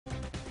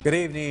Good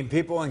evening.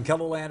 People in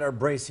KELOLAND are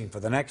bracing for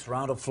the next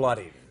round of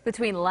flooding.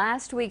 Between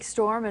last week's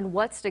storm and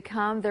what's to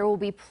come, there will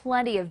be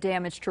plenty of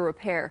damage to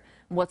repair.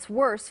 What's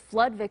worse,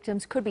 flood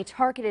victims could be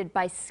targeted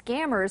by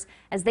scammers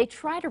as they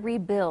try to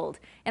rebuild.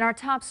 In our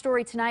top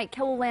story tonight,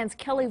 KELOLAND's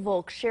Kelly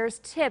Volk shares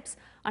tips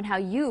on how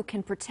you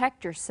can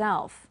protect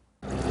yourself.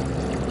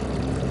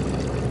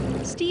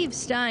 Steve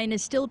Stein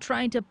is still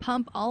trying to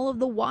pump all of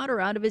the water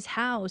out of his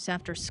house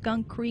after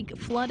Skunk Creek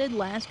flooded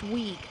last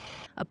week.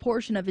 A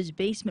portion of his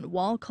basement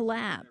wall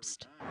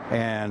collapsed.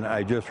 And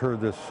I just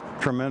heard this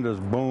tremendous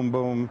boom,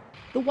 boom.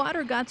 The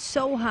water got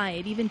so high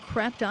it even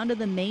crept onto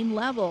the main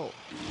level.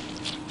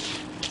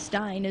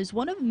 Stein is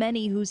one of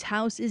many whose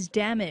house is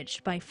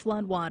damaged by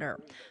floodwater.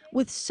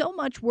 With so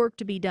much work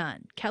to be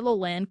done,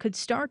 KELOLAND could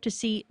start to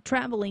see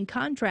traveling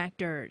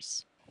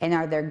contractors. And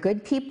are there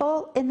good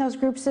people in those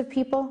groups of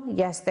people?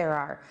 Yes, there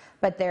are.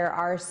 But there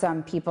are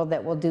some people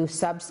that will do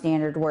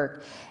substandard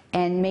work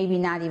and maybe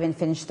not even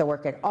finish the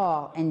work at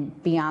all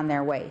and be on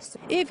their way.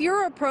 If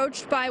you're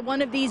approached by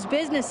one of these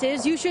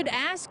businesses, you should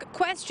ask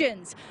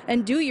questions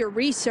and do your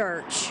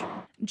research.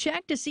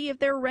 Check to see if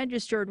they're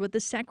registered with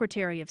the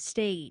Secretary of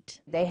State.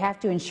 They have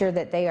to ensure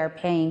that they are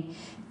paying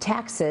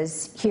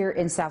taxes here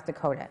in South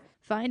Dakota.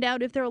 Find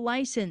out if they're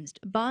licensed,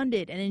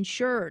 bonded, and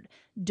insured.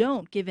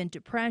 Don't give in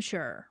to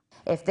pressure.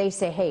 If they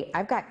say, hey,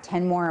 I've got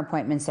 10 more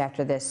appointments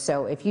after this,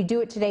 so if you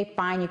do it today,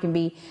 fine, you can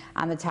be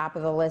on the top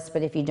of the list,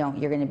 but if you don't,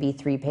 you're going to be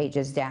 3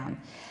 pages down.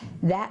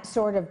 That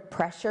sort of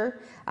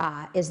pressure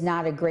is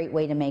not a great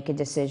way to make a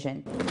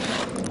decision.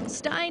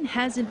 Stein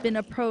hasn't been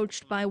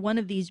approached by one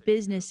of these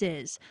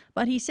businesses,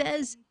 but he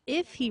says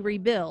if he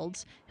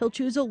rebuilds, he'll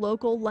choose a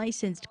local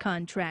licensed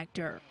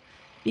contractor.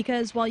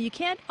 Because while you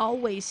can't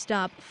always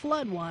stop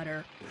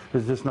floodwater,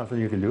 There's just nothing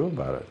you can do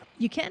about it.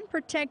 you can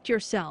protect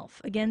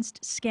yourself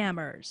against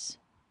scammers.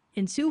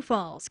 In Sioux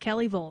Falls,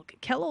 Kelly Volk,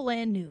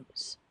 KELOLAND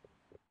News.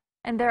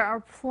 And there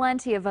are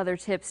plenty of other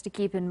tips to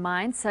keep in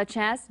mind, such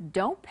as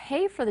don't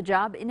pay for the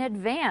job in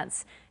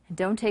advance. And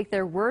don't take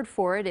their word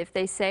for it if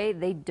they say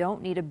they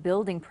don't need a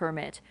building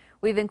permit.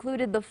 We've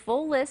included the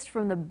full list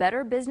from the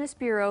Better Business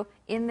Bureau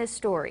in this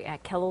story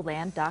at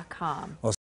KELOLAND.com.